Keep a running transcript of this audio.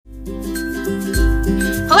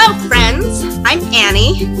Hello, friends. I'm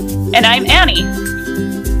Annie. And I'm Annie.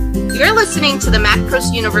 You're listening to the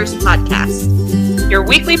Macros Universe podcast, your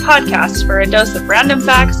weekly podcast for a dose of random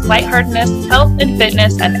facts, lightheartedness, health and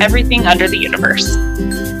fitness, and everything under the universe.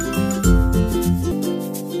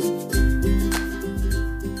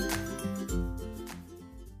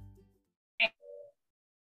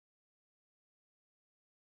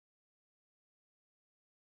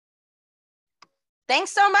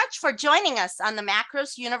 Thanks so much for joining us on the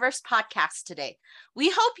Macros Universe podcast today. We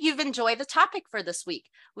hope you've enjoyed the topic for this week.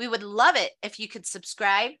 We would love it if you could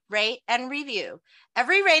subscribe, rate, and review.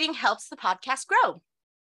 Every rating helps the podcast grow.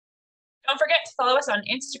 Don't forget to follow us on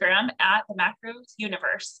Instagram at the Macros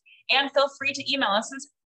Universe, and feel free to email us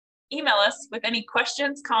with any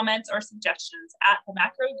questions, comments, or suggestions at the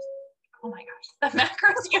Macros Universe at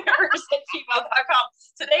gmail.com.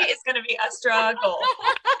 Today is going to be a struggle.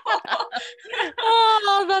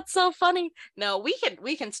 Oh, that's so funny. No, we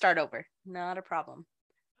can start over. Not a problem.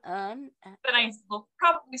 Then I will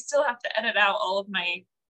probably still have to edit out all of my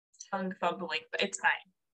tongue fumbling, but it's fine.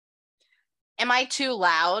 Am I too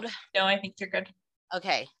loud? No, I think you're good.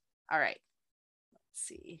 Okay. All right. Let's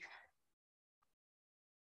see.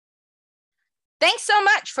 Thanks so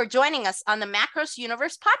much for joining us on the Macros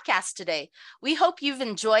Universe podcast today. We hope you've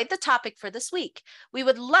enjoyed the topic for this week. We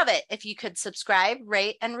would love it if you could subscribe,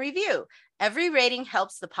 rate, and review. Every rating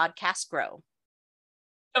helps the podcast grow.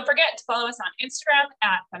 Don't forget to follow us on Instagram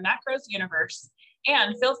at the Macros Universe,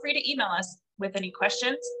 and feel free to email us with any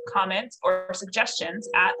questions, comments, or suggestions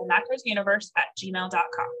at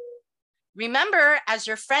themacrosuniverse@gmail.com. Remember, as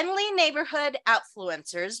your friendly neighborhood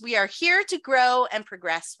outfluencers, we are here to grow and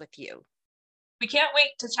progress with you. We can't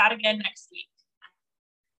wait to chat again next week.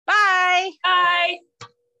 Bye. Bye.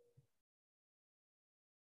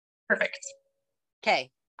 Perfect.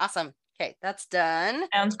 Okay, awesome. Okay, that's done.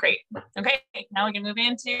 Sounds great. Okay, now we can move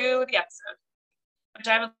into the episode, which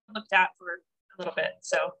I haven't looked at for a little bit,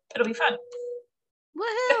 so it'll be fun.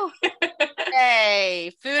 Woohoo! Hey,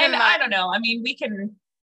 food and I don't know. I mean, we'll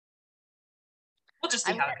just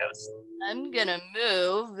see how it goes. I'm gonna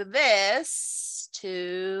move this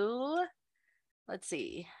to, let's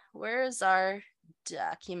see, where's our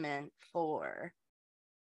document for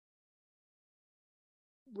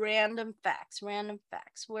random facts? Where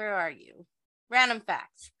are you? Random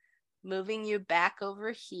facts. Moving you back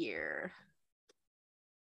over here.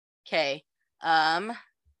 Okay.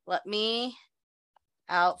 Let me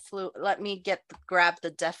grab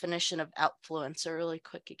the definition of outfluencer really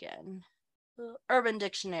quick again. Urban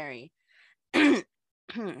Dictionary.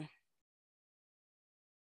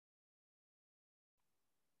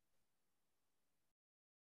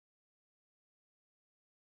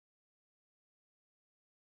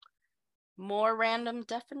 More random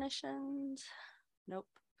definitions. Nope.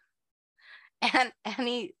 And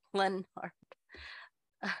Annie Lenhart.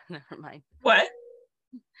 Never mind. What?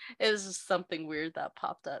 It was just something weird that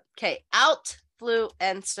popped up. Okay,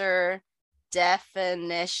 outfluencer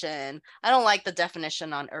definition. I don't like the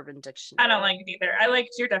definition on Urban Dictionary. I don't like it either. I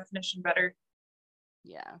liked your definition better.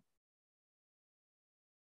 Yeah.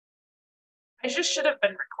 I just should have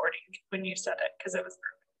been recording when you said it because it was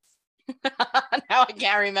perfect. Now I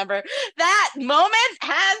can't remember. That moment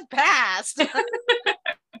has passed. Dang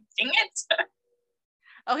it.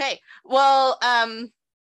 Okay. Well,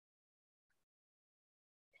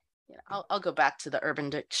 I'll go back to the Urban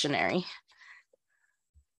Dictionary.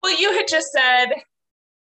 Well, you had just said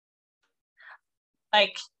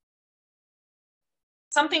like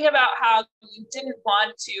something about how you didn't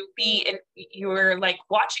want to be you were like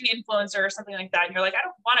watching influencer or something like that, and you're like, I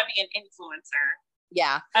don't want to be an influencer.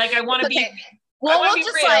 Yeah. Like I want to be. Well,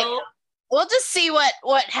 we'll just see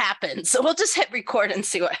what happens. We'll just hit record and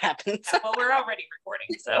see what happens. Yeah, well, we're already recording,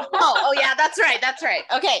 so. oh yeah, that's right.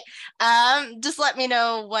 Okay. Just let me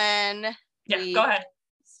know when. Yeah, go ahead.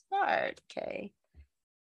 Start. Okay.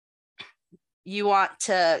 You want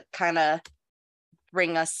to kind of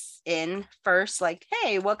bring us in first, like,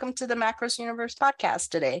 hey, welcome to the Macros Universe podcast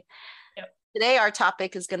today. Today, our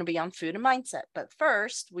topic is going to be on food and mindset. But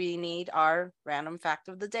first, we need our random fact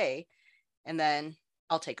of the day, and then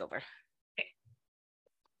I'll take over. Okay.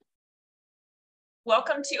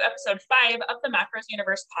 Welcome to episode 5 of the Macros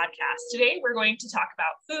Universe podcast. Today, we're going to talk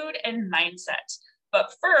about food and mindset.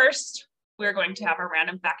 But first, we're going to have our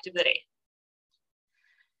random fact of the day.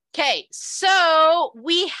 Okay, so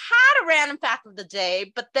we had a random fact of the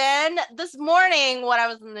day, but then this morning when I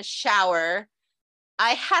was in the shower,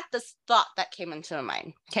 I had this thought that came into my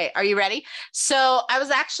mind. Okay, are you ready? So I was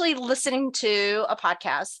actually listening to a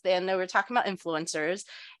podcast and they were talking about influencers,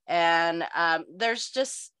 and there's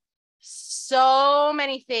just so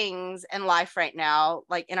many things in life right now,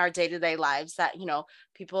 like in our day-to-day lives, that, you know,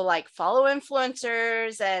 people like follow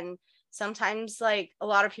influencers, and sometimes like a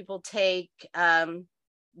lot of people take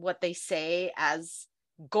what they say as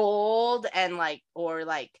gold, and like, or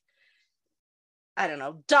like, I don't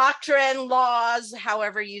know, doctrine, laws,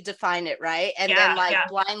 however you define it, right? And then like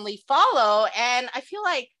blindly follow. And I feel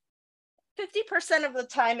like 50% of the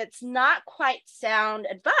time it's not quite sound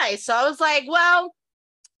advice. So I was like, well,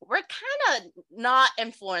 we're kind of not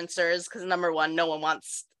influencers, because number one, no one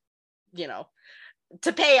wants, you know,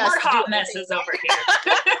 to pay us. We're hot messes over here.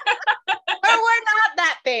 Or we're not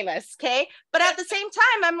that famous, okay? But at the same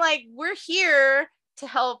time, I'm like, we're here to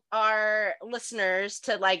help our listeners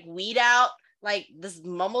to like weed out like this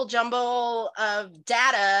mumble jumble of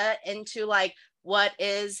data into like what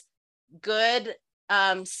is good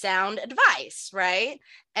sound advice, right?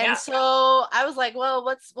 And so I was like, well,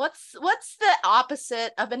 what's the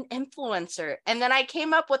opposite of an influencer? And then I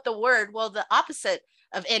came up with the word, well, the opposite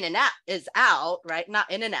of in and out is out, right?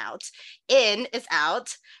 Not in and out. In is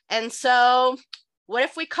out. And so what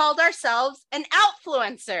if we called ourselves an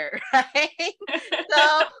outfluencer, right?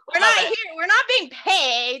 So we're not being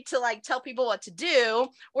paid to like tell people what to do.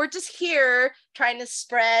 We're just here trying to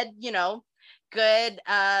spread, you know, good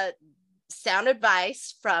sound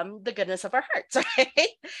advice from the goodness of our hearts, right?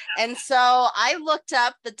 And so I looked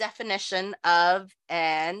up the definition of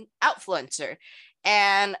an outfluencer,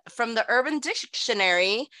 and from the Urban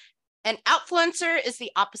Dictionary, an outfluencer is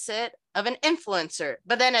the opposite of an influencer.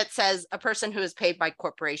 But then it says a person who is paid by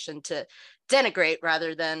corporation to denigrate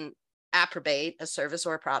rather than approbate a service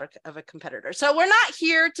or a product of a competitor. So we're not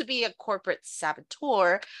here to be a corporate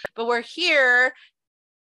saboteur, but we're here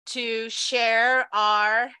to share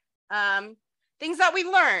our things that we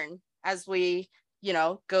learn as we, you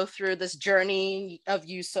know, go through this journey of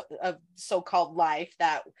so-called life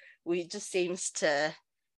that we just seems to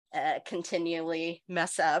continually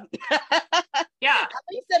mess up. Yeah. At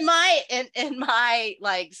least in my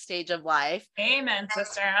like stage of life. Amen,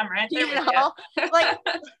 sister. I'm right there you with know, you. Like,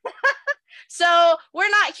 so we're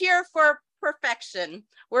not here for perfection.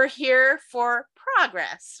 We're here for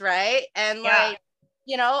progress, right? And like,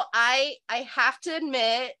 you know, I have to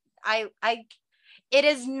admit, it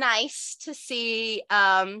is nice to see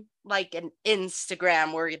like an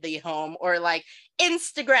Instagram worthy home or like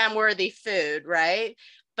Instagram worthy food, right?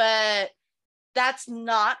 But that's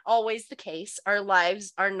not always the case. Our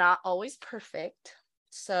lives are not always perfect.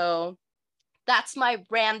 So that's my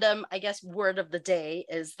random, I guess, word of the day,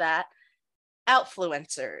 is that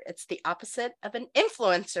outfluencer. It's the opposite of an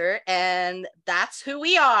influencer, and that's who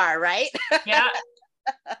we are, right? Yeah.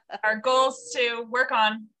 Our goal is to work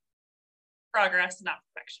on progress, not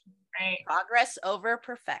perfection, right? Progress over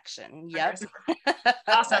perfection. Yep.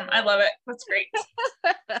 Awesome. I love it. That's great.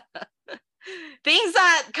 Things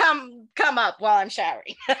that come up while I'm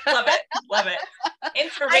showering. Love it.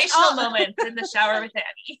 Inspirational moments in the shower with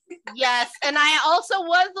Annie. Yes. And I also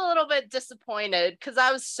was a little bit disappointed because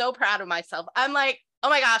I was so proud of myself. I'm like, oh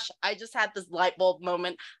my gosh, I just had this light bulb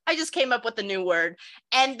moment. I just came up with a new word.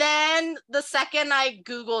 And then the second I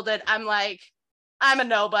Googled it, I'm like, I'm a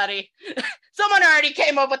nobody. Someone already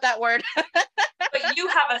came up with that word. But you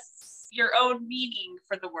have your own meaning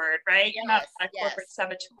for the word, right? You're not a corporate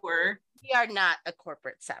saboteur. We are not a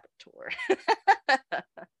corporate saboteur.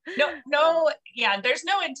 No, yeah, there's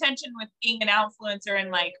no intention with being an influencer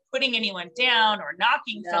and like putting anyone down or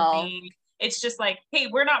knocking something. It's just like, hey,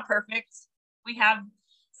 we're not perfect. We have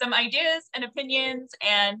some ideas and opinions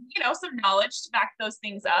and, you know, some knowledge to back those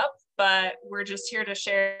things up, but we're just here to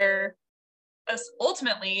share us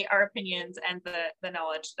ultimately our opinions and the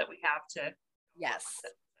knowledge that we have to. Yes.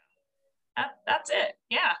 That's it.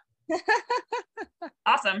 Yeah.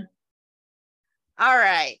 Awesome. All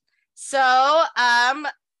right. So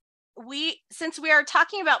since we are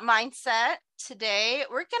talking about mindset today,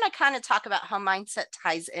 we're going to kind of talk about how mindset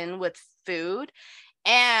ties in with food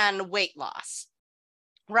and weight loss,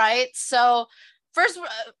 right? So first,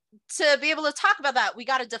 to be able to talk about that, we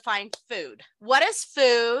got to define food. What is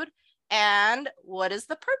food and what is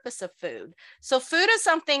the purpose of food? So food is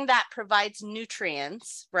something that provides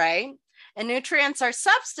nutrients, right? And nutrients are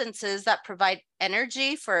substances that provide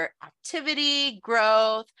energy for activity,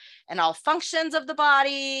 growth, and all functions of the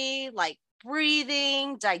body, like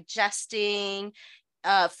breathing, digesting,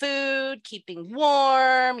 food, keeping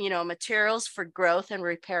warm, you know, materials for growth and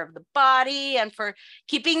repair of the body, and for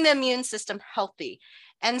keeping the immune system healthy.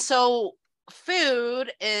 And so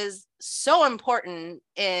food is so important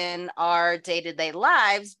in our day-to-day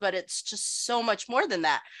lives, but it's just so much more than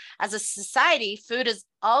that. As a society, food is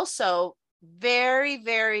also very,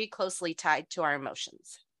 very closely tied to our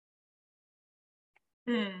emotions.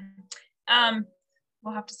 We'll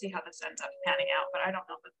have to see how this ends up panning out, but I don't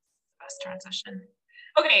know if it's the best transition.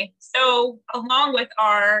 Okay, so along with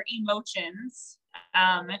our emotions,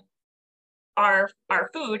 our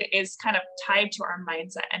food is kind of tied to our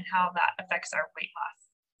mindset and how that affects our weight loss.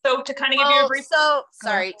 So to kind of give you a brief. So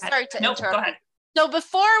sorry to interrupt. Go ahead. So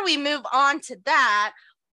before we move on to that,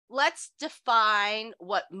 let's define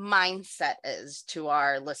what mindset is to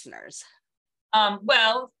our listeners.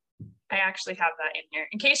 Well, I actually have that in here.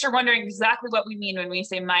 In case you're wondering exactly what we mean when we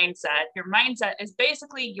say mindset, your mindset is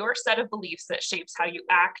basically your set of beliefs that shapes how you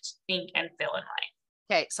act, think, and feel in life.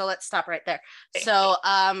 Okay, so let's stop right there. So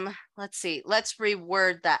let's see, let's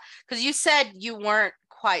reword that, because you said you weren't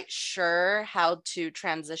quite sure how to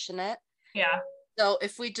transition it. Yeah. So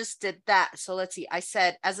if we just did that, so let's see, I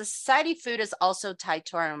said, as a society, food is also tied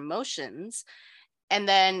to our emotions. And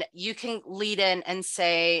then you can lead in and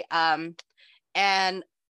say, and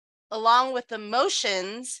along with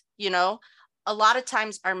emotions, you know, a lot of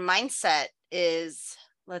times our mindset is,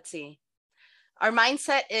 our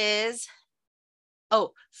mindset is,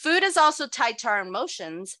 food is also tied to our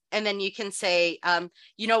emotions. And then you can say,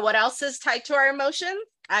 you know what else is tied to our emotions?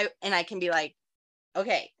 I can be like,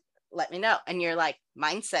 okay, let me know. And you're like,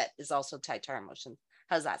 mindset is also tied to our emotions.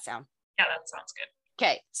 How's that sound? Yeah, that sounds good.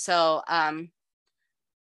 Okay, so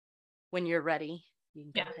when you're ready, you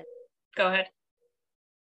can go ahead. Go ahead.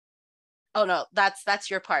 Oh no, that's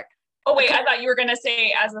your part. Oh wait, I thought you were gonna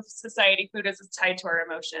say, as a society, food is tied to our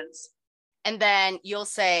emotions. And then you'll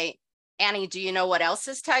say, Annie, do you know what else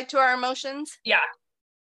is tied to our emotions? Yeah.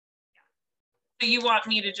 So you want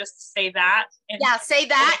me to just say that? Yeah, say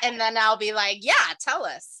that, and then I'll be like, yeah, tell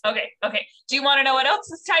us. Okay. Do you want to know what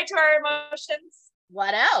else is tied to our emotions?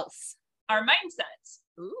 What else? Our mindset.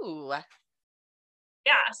 Ooh.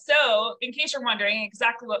 Yeah, so in case you're wondering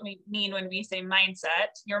exactly what we mean when we say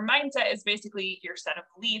mindset, your mindset is basically your set of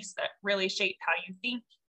beliefs that really shape how you think,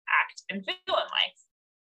 act, and feel in life.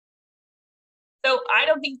 So I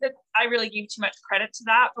don't think that I really gave too much credit to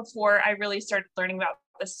that before I really started learning about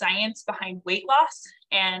the science behind weight loss.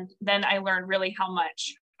 And then I learned really how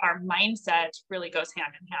much our mindset really goes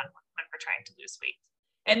hand in hand when we're trying to lose weight.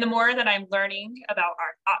 And the more that I'm learning about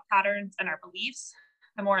our thought patterns and our beliefs,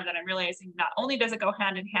 the more that I'm realizing not only does it go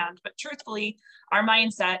hand in hand, but truthfully, our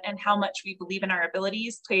mindset and how much we believe in our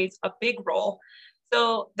abilities plays a big role.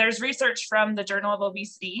 So there's research from the Journal of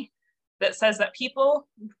Obesity that says that people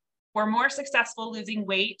were more successful losing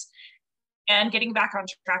weight and getting back on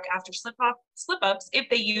track after slip-ups if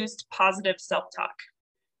they used positive self-talk.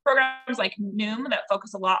 Programs like Noom that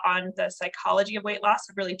focus a lot on the psychology of weight loss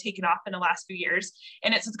have really taken off in the last few years.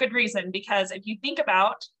 And it's a good reason, because if you think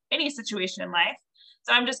about any situation in life,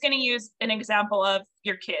 so I'm just going to use an example of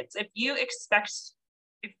your kids. If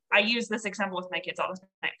I use this example with my kids all the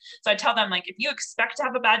time. So I tell them, like, if you expect to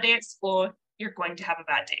have a bad day at school, you're going to have a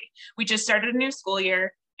bad day. We just started a new school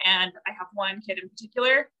year, and I have one kid in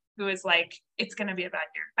particular who is like, it's going to be a bad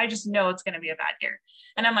year. I just know it's going to be a bad year.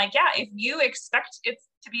 And I'm like, yeah, if you expect it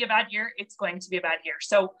to be a bad year, it's going to be a bad year.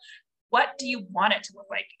 So what do you want it to look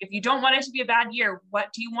like? If you don't want it to be a bad year,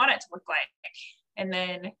 what do you want it to look like? And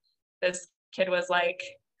then this kid was like,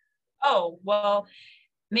 oh, well,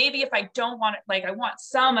 maybe if I don't want it, like, I want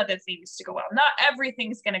some of the things to go well. Not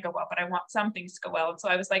everything's going to go well, but I want some things to go well. And so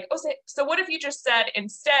I was like, oh, so what if you just said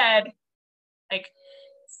instead, like,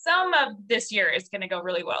 some of this year is going to go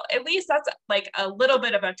really well. At least that's like a little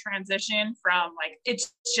bit of a transition from like,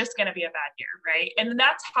 it's just going to be a bad year, right? And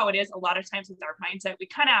that's how it is a lot of times with our mindset. We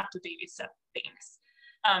kind of have to baby step things.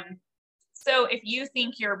 So if you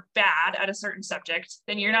think you're bad at a certain subject,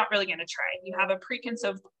 then you're not really going to try. You have a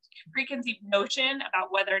preconceived notion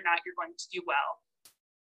about whether or not you're going to do well.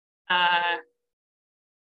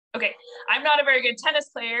 Okay, I'm not a very good tennis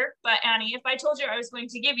player, but Annie, if I told you I was going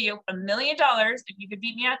to give you $1 million if you could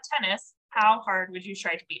beat me at tennis, how hard would you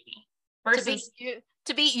try to beat me? Versus to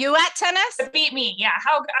beat you at tennis? To beat me, yeah.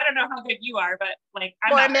 I don't know how good you are, but like,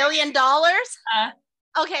 I'm for $1 million?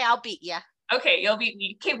 Okay, I'll beat you. Okay, you'll beat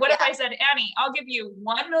me. Okay, what if I said, Annie, I'll give you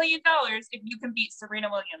 $1 million if you can beat Serena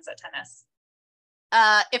Williams at tennis?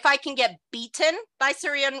 If I can get beaten by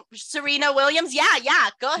Serena Williams, yeah,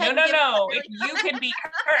 go ahead. No. If you can beat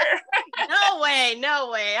her. No way.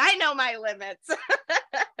 I know my limits.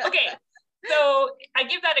 Okay, so I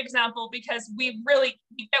give that example because we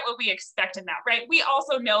get what we expect in that, right? We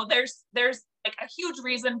also know there's like a huge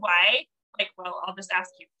reason why. Like, well, I'll just ask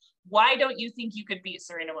you, why don't you think you could beat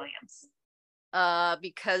Serena Williams?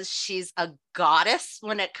 Because she's a goddess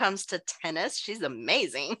when it comes to tennis. She's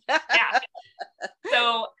amazing. Yeah.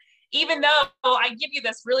 So even though I give you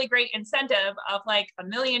this really great incentive of like $1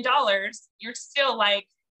 million, you're still like,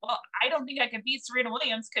 well, I don't think I could beat Serena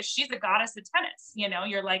Williams because she's a goddess of tennis. You know,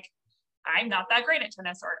 you're like, I'm not that great at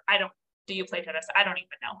tennis, or do you play tennis? I don't even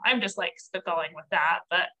know. I'm just like spitballing with that.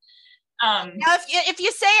 But now if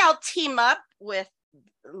you say I'll team up with,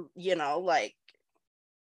 you know, like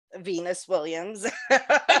Venus Williams.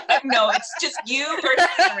 No, it's just you versus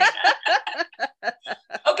Serena.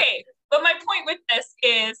 Okay, but my point with this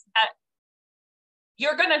is that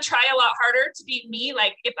you're going to try a lot harder to beat me.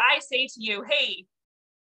 Like if I say to you, hey,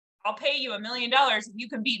 I'll pay you $1 million if you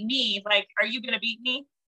can beat me, like, are you going to beat me?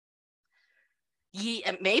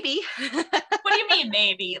 Yeah, maybe. What do you mean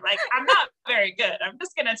maybe? Like, I'm not very good. I'm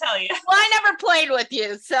just going to tell you. Well, I never played with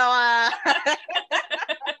you, so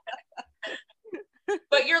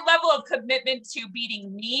But your level of commitment to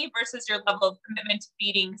beating me versus your level of commitment to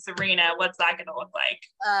beating Serena, what's that going to look like?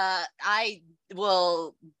 I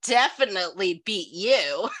will definitely beat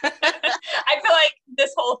you. I feel like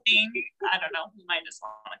this whole thing, I don't know, we might just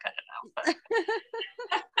want to cut it out.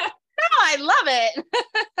 But... No, I love it.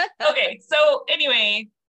 Okay, so anyway,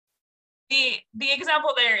 the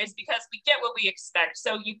example there is because we get what we expect.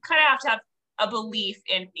 So you kind of have to have a belief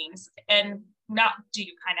in things, and not do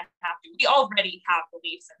you kind of have to. We already have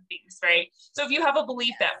beliefs in things, right? So if you have a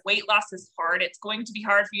belief that weight loss is hard, it's going to be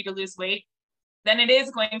hard for you to lose weight, then it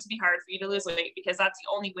is going to be hard for you to lose weight because that's the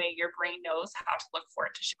only way your brain knows how to look for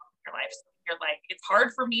it to show up in your life. So you're like, it's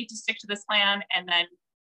hard for me to stick to this plan. And then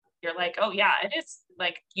you're like, oh yeah, it is.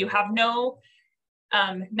 Like you have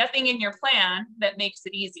nothing in your plan that makes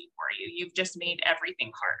it easy for you. You've just made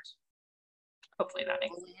everything hard. Hopefully that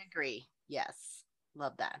makes sense. I agree. Yes.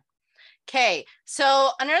 Love that. Okay. So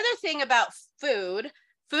another thing about food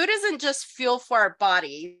isn't just fuel for our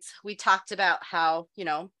bodies. We talked about how, you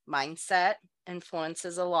know, mindset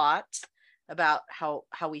influences a lot about how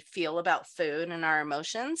we feel about food and our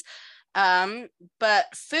emotions. But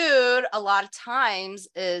food a lot of times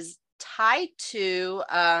is tied to,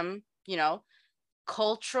 you know,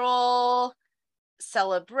 cultural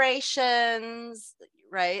celebrations,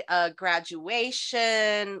 right?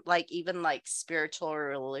 Graduation, like even like spiritual or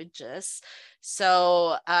religious.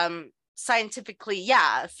 So scientifically,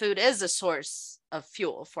 yeah, food is a source of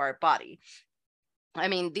fuel for our body. I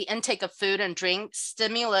mean, the intake of food and drink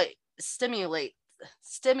stimulate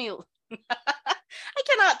I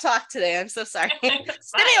cannot talk today. I'm so sorry.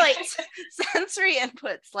 Stimulates sensory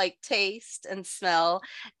inputs like taste and smell,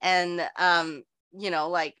 and you know,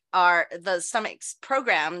 like the stomach's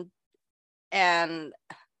programmed. And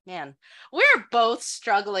man, we're both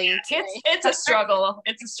struggling today. It's a struggle.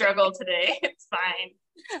 It's a struggle today. It's fine.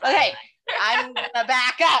 Okay, I'm gonna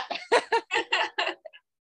back up.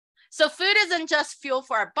 So food isn't just fuel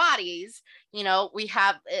for our bodies. You know,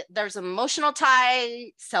 there's emotional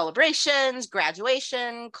tie, celebrations,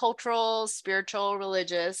 graduation, cultural, spiritual,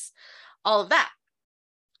 religious, all of that.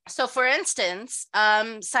 So for instance,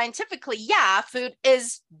 scientifically, yeah, food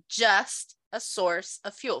is just a source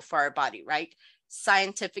of fuel for our body, right?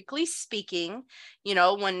 Scientifically speaking, you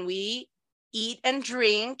know, when we eat and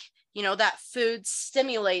drink, you know, that food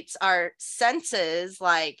stimulates our senses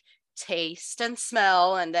like taste and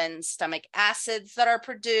smell, and then stomach acids that are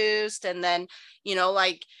produced, and then, you know,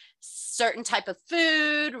 like certain type of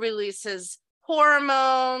food releases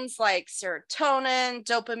hormones like serotonin,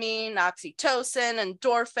 dopamine, oxytocin,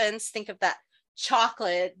 endorphins. Think of that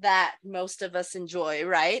chocolate that most of us enjoy,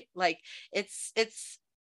 right? Like it's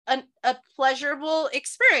a pleasurable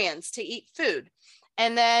experience to eat food.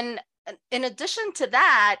 And then in addition to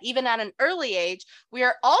that, even at an early age, we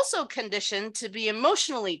are also conditioned to be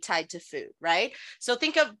emotionally tied to food, right? So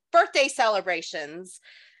think of birthday celebrations.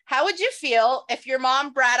 How would you feel if your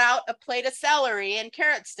mom brought out a plate of celery and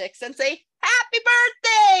carrot sticks and say, "Happy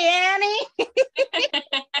birthday, Annie"?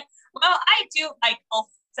 Well, I do like both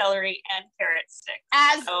celery and carrot sticks.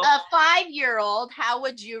 As a 5-year-old, how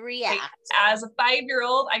would you react? As a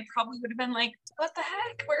 5-year-old, I probably would have been like, what the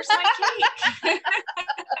heck? Where's my cake?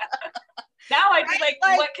 Now I'd be like,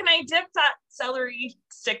 what can I dip that celery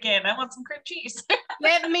stick in? I want some cream cheese.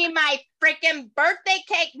 Give me my freaking birthday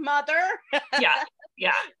cake, mother.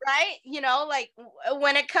 Yeah. Right? You know, like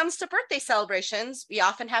when it comes to birthday celebrations, we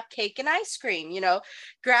often have cake and ice cream. You know,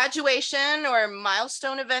 graduation or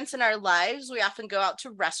milestone events in our lives, we often go out to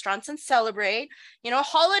restaurants and celebrate. You know,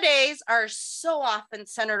 holidays are so often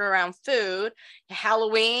centered around food.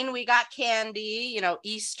 Halloween, we got candy. You know,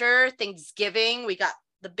 Easter, Thanksgiving, we got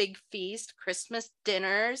the big feast, Christmas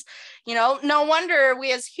dinners. No wonder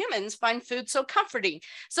we as humans find food so comforting.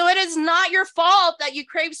 So it is not your fault that you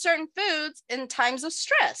crave certain foods in times of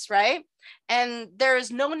stress, right? And there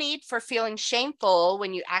is no need for feeling shameful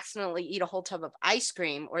when you accidentally eat a whole tub of ice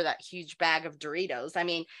cream or that huge bag of Doritos. I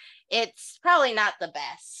mean, it's probably not the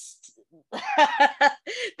best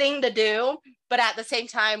thing to do, but at the same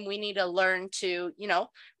time, we need to learn to,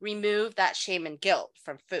 remove that shame and guilt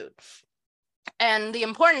from food. And the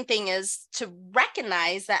important thing is to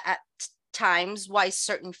recognize that at times why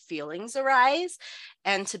certain feelings arise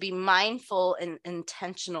and to be mindful and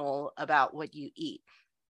intentional about what you eat.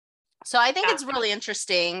 So I think it's really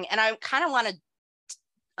interesting, and I kind of want to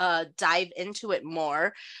dive into it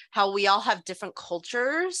more, how we all have different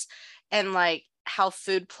cultures and like how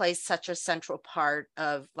food plays such a central part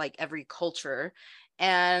of like every culture.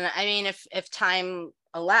 And I mean, if time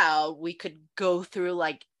allowed, we could go through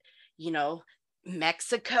like,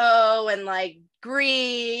 Mexico and like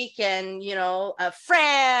Greek and,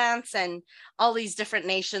 France and all these different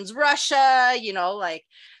nations, Russia, like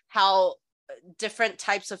how different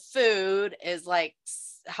types of food is like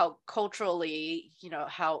how culturally,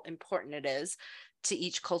 how important it is to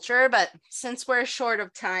each culture. But since we're short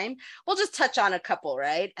of time, we'll just touch on a couple,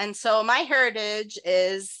 right? And so my heritage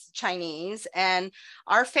is Chinese, and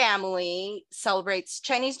our family celebrates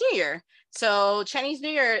Chinese New Year. So Chinese New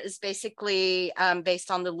Year is basically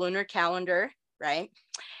based on the lunar calendar, right?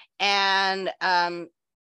 And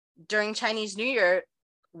during Chinese New Year,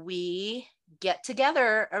 we get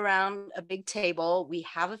together around a big table. We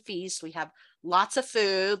have a feast. We have lots of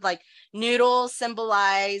food, like noodles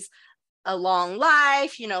symbolize a long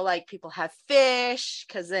life, like people have fish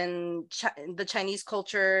because in the Chinese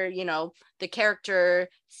culture, the character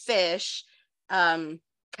fish kind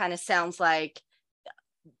of sounds like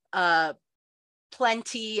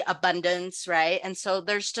plenty, abundance, right? And so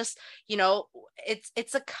there's just,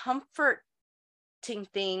 it's a comforting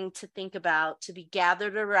thing to think about, to be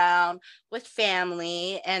gathered around with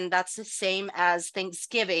family. And that's the same as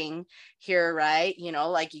Thanksgiving here, right?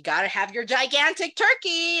 Like you got to have your gigantic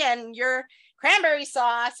turkey and your cranberry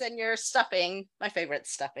sauce and your stuffing. My favorite,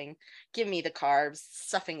 stuffing. Give me the carbs.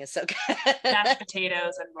 Stuffing is so good. Mashed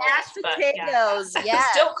potatoes and rolls. Mashed potatoes, yeah.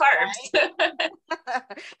 Still carbs. Right?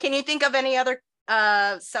 Can you think of any other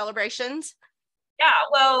celebrations? Yeah,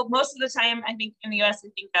 well, most of the time, I think in the US, I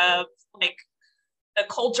think of like the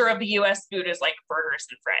culture of the US food is like burgers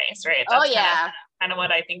and fries, right? That's kind of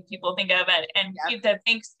what I think people think of it. And the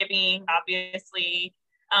Thanksgiving, obviously,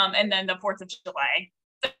 and then the 4th of July.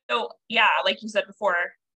 So yeah, like you said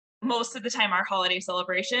before, most of the time our holiday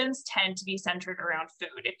celebrations tend to be centered around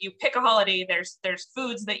food. If you pick a holiday, there's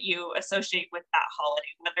foods that you associate with that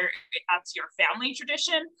holiday, whether that's your family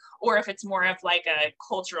tradition or if it's more of like a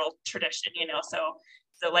cultural tradition, So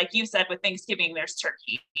like you said, with Thanksgiving, there's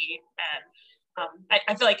turkey, and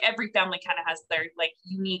I feel like every family kind of has their like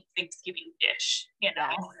unique Thanksgiving dish,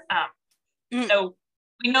 So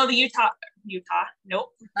we know we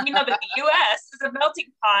know that the US is a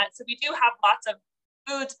melting pot. So we do have lots of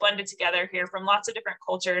foods blended together here from lots of different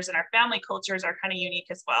cultures, and our family cultures are kind of unique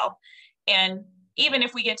as well. And even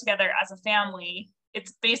if we get together as a family,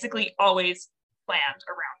 it's basically always planned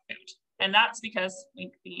around food. And that's because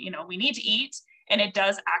we need to eat, and it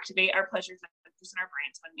does activate our pleasure centers in our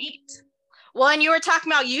brains when we eat. Well, and you were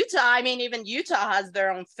talking about Utah. I mean, even Utah has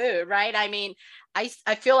their own food, right? I mean, I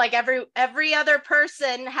feel like every other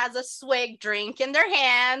person has a swig drink in their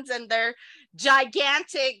hands and their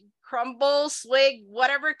gigantic crumble swig,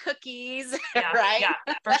 whatever cookies, right? Yeah,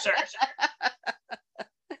 for sure.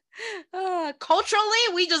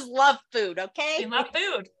 Culturally, we just love food, okay? We love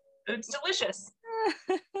food. Food's delicious.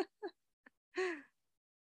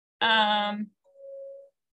 I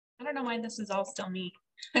don't know why this is all still me.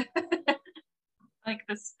 Like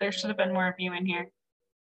this, there should have been more of you in here.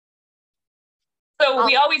 So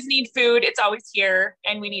we always need food. It's always here,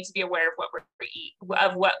 and we need to be aware of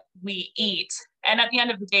what we eat. And at the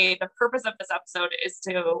end of the day, the purpose of this episode is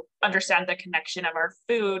to understand the connection of our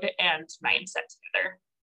food and mindset together.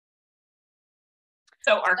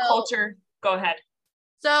 So our culture, go ahead.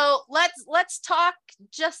 So let's talk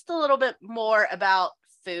just a little bit more about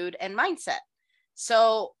food and mindset.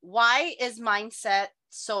 So why is mindset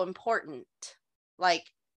so important?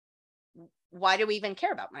 Like, why do we even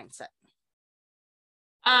care about mindset?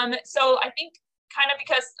 So I think kind of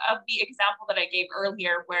because of the example that I gave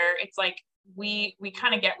earlier, where it's like we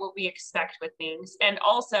kind of get what we expect with things, and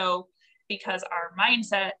also because our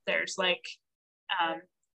mindset, there's like,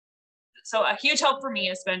 so a huge help for me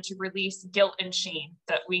has been to release guilt and shame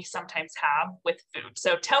that we sometimes have with food.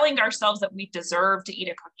 So telling ourselves that we deserve to eat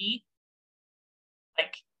a cookie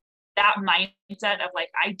like that mindset of like,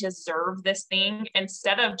 I deserve this thing,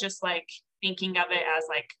 instead of just like thinking of it as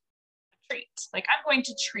like a treat. Like, I'm going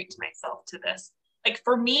to treat myself to this. Like,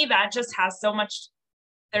 for me, that just has so much,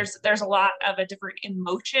 there's a lot of a different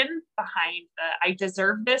emotion behind the I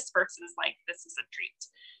deserve this versus like, this is a treat.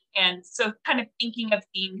 And so kind of thinking of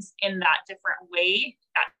things in that different way,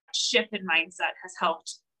 that shift in mindset has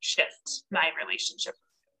helped shift my relationship.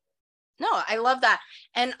 No, I love that.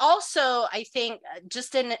 And also, I think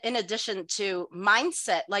just in addition to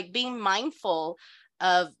mindset, like being mindful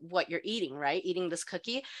of what you're eating, right? Eating this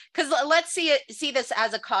cookie, because let's see this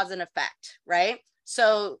as a cause and effect, right?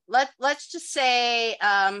 So let's just say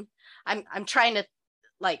I'm trying to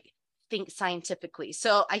like think scientifically.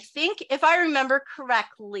 So I think if I remember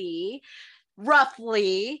correctly,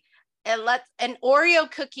 roughly, an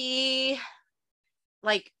Oreo cookie,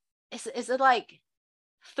 like is it like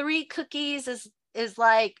 3 cookies is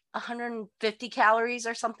like 150 calories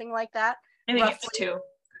or something like that? I think roughly.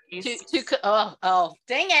 It's 2. Oh,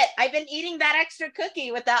 dang it. I've been eating that extra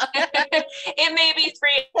cookie without. It may be 3.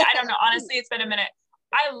 I don't know. Honestly, it's been a minute.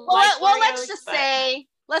 Well, let's just say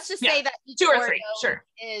that each 2 or Oreo 3, sure,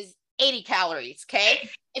 is 80 calories. Okay.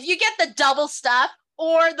 If you get the double stuff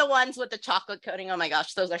or the ones with the chocolate coating, oh my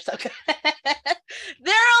gosh, those are so good.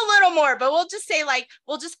 They're a little more, but we'll just say, like,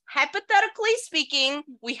 we'll just hypothetically speaking,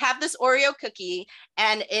 we have this Oreo cookie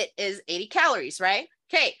and it is 80 calories, right?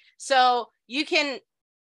 Okay. So you can,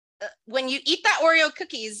 when you eat that Oreo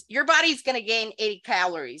cookies, your body's going to gain 80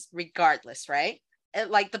 calories regardless, right?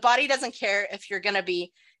 Like, the body doesn't care if you're going to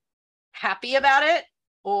be happy about it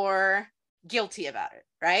or guilty about it,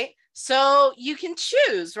 right? So you can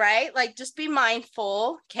choose, right? Like, just be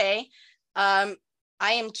mindful. Okay. I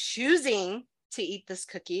am choosing to eat this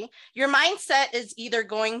cookie. Your mindset is either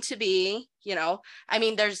going to be, I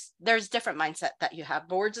mean, there's different mindset that you have,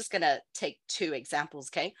 but we're just going to take 2 examples.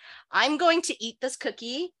 Okay. I'm going to eat this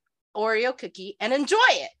cookie, Oreo cookie, and enjoy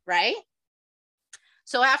it, right?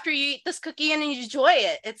 So after you eat this cookie and you enjoy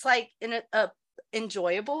it, it's like an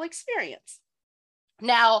enjoyable experience.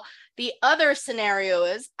 Now, the other scenario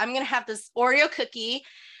is I'm going to have this Oreo cookie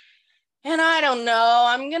and I don't know,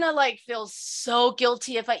 I'm going to like feel so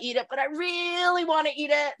guilty if I eat it, but I really want to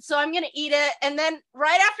eat it. So I'm going to eat it. And then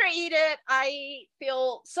right after I eat it, I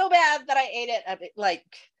feel so bad that I ate it. Like,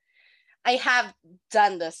 I have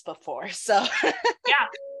done this before. So yeah,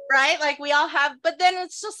 right. Like, we all have, but then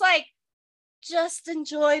it's just like, just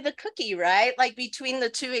enjoy the cookie, right? Like, between the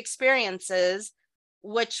 2 experiences,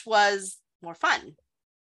 which was more fun?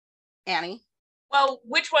 Annie? Well,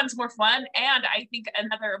 which one's more fun? And I think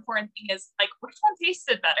another important thing is like, which one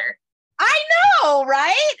tasted better? I know,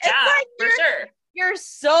 right? Yeah, it's like for sure. You're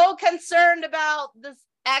so concerned about this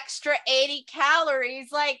extra 80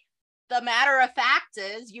 calories. Like, the matter of fact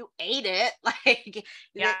is you ate it. Like,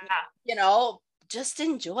 yeah, just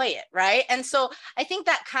enjoy it, right? And so I think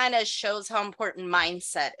that kind of shows how important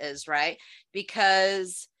mindset is, right?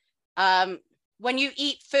 Because when you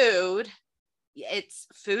eat food,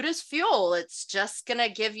 food is fuel. It's just gonna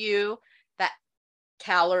give you that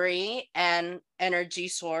calorie and energy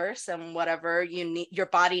source and whatever you need, your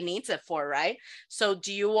body needs it for, right? So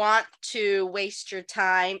do you want to waste your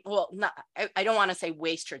time? Well, not, I don't want to say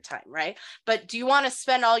waste your time, right? But do you want to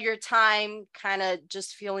spend all your time kind of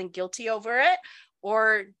just feeling guilty over it,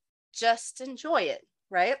 or just enjoy it,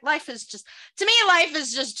 right? Life is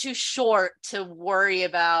just too short to worry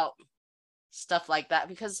about stuff like that,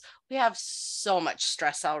 because we have so much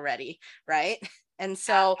stress already, right? And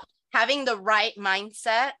so having the right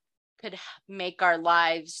mindset could make our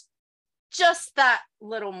lives just that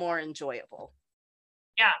little more enjoyable.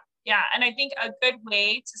 Yeah. And I think a good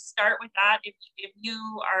way to start with that, if you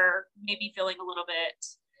are maybe feeling a little bit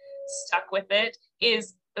stuck with it,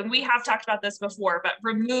 is, and we have talked about this before, but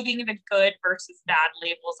removing the good versus bad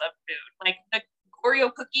labels of food. Like, the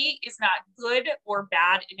Oreo cookie is not good or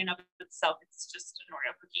bad in and of itself. It's just an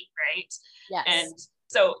Oreo cookie, right? Yes. And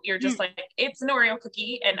so you're just like, it's an Oreo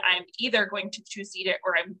cookie and I'm either going to choose to eat it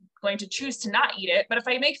or I'm going to choose to not eat it. But if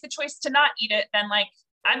I make the choice to not eat it, then like,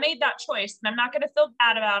 I made that choice and I'm not going to feel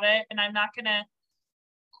bad about it. And I'm not going to,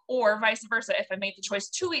 or vice versa. If I made the choice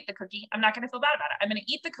to eat the cookie, I'm not going to feel bad about it. I'm going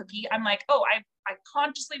to eat the cookie. I'm like, oh, I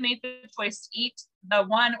consciously made the choice to eat the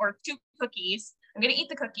 1 or 2 cookies. I'm going to eat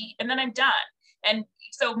the cookie and then I'm done. And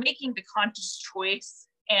so making the conscious choice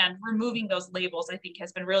and removing those labels, I think,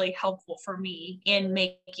 has been really helpful for me in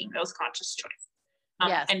making those conscious choices.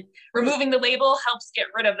 Yes. And removing the label helps get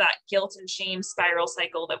rid of that guilt and shame spiral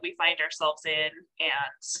cycle that we find ourselves in.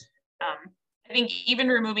 And I think even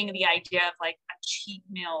removing the idea of like a cheat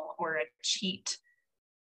meal or a cheat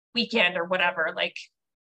weekend or whatever, like,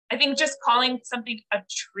 I think just calling something a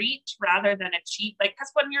treat rather than a cheat, like,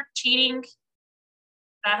 because when you're cheating,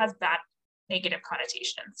 that has bad negative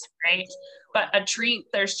connotations, right? But a treat,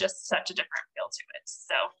 there's just such a different feel to it.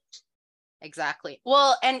 So exactly.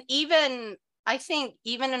 Well, and even I think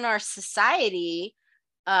even in our society,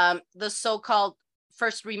 the so-called,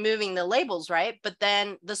 first removing the labels, right? But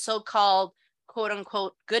then the so-called quote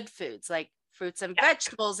unquote good foods like fruits and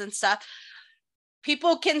vegetables and stuff,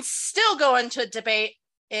 people can still go into a debate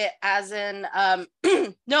it as in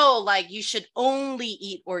no, like you should only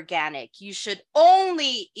eat organic, you should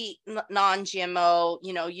only eat non-GMO,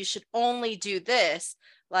 you know, you should only do this,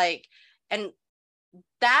 like, and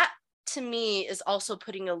that to me is also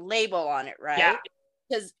putting a label on it, right?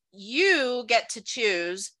 Because you get to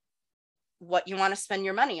choose what you want to spend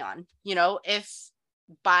your money on. You know, if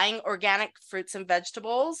buying organic fruits and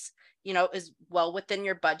vegetables, you know, is well within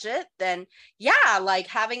your budget, then yeah, like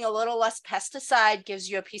having a little less pesticide gives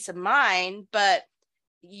you a peace of mind, but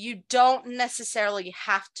you don't necessarily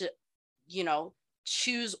have to, you know,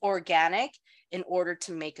 choose organic in order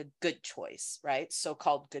to make a good choice, right?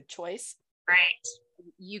 So-called good choice. Right.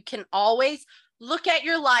 You can always look at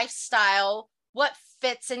your lifestyle, what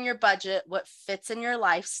fits in your budget, what fits in your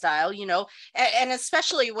lifestyle, you know, and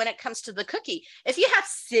especially when it comes to the cookie. If you have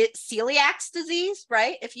celiac disease,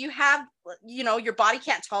 right? If you have, you know, your body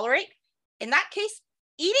can't tolerate, in that case,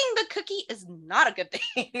 eating the cookie is not a good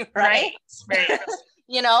thing, right? Right.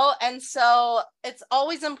 You know, and so it's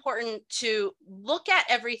always important to look at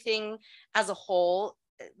everything as a whole,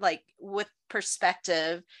 like with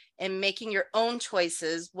perspective and making your own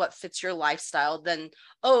choices, what fits your lifestyle. Then,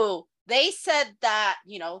 oh, they said that,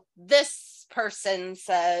 you know, this person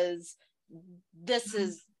says this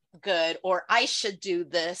is good, or I should do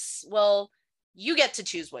this. Well, you get to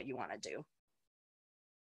choose what you want to do.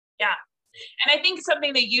 Yeah. And I think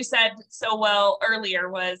something that you said so well earlier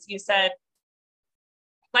was, you said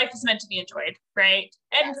life is meant to be enjoyed, right?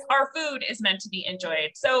 And our food is meant to be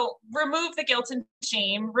enjoyed. So remove the guilt and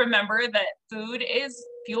shame. Remember that food is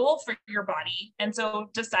fuel for your body. And so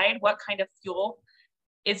decide what kind of fuel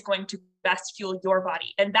is going to best fuel your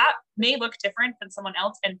body. And that may look different than someone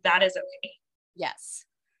else, and that is okay. Yes.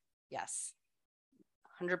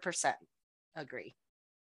 100% agree.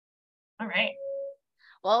 All right.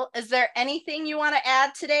 Well, is there anything you want to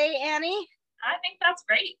add today, Annie? I think that's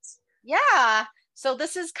great. Yeah. So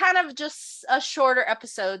this is kind of just a shorter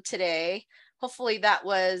episode today. Hopefully that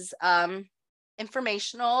was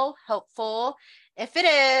informational, helpful. If it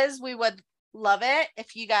is, we would love it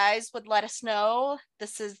if you guys would let us know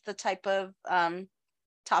this is the type of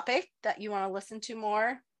topic that you want to listen to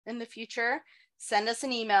more in the future. Send us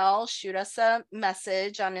an email, shoot us a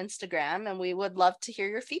message on Instagram, and we would love to hear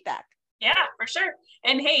your feedback. Yeah, for sure.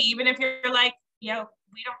 And hey, even if you're like, yo,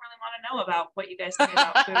 we don't really want to know about what you guys think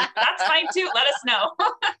about food, that's fine too. Let us know.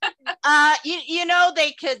 You know,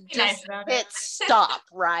 they could just hit stop,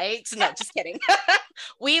 right? No, just kidding.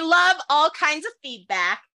 We love all kinds of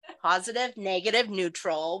feedback, positive, negative,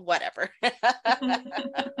 neutral, whatever.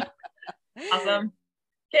 Awesome.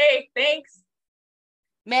 Okay, thanks.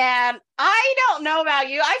 Man, I don't know about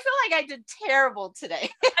you. I feel like I did terrible today.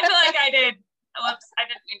 I feel like I did. Whoops, I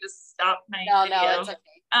didn't mean to stop my video. No, it's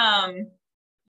okay.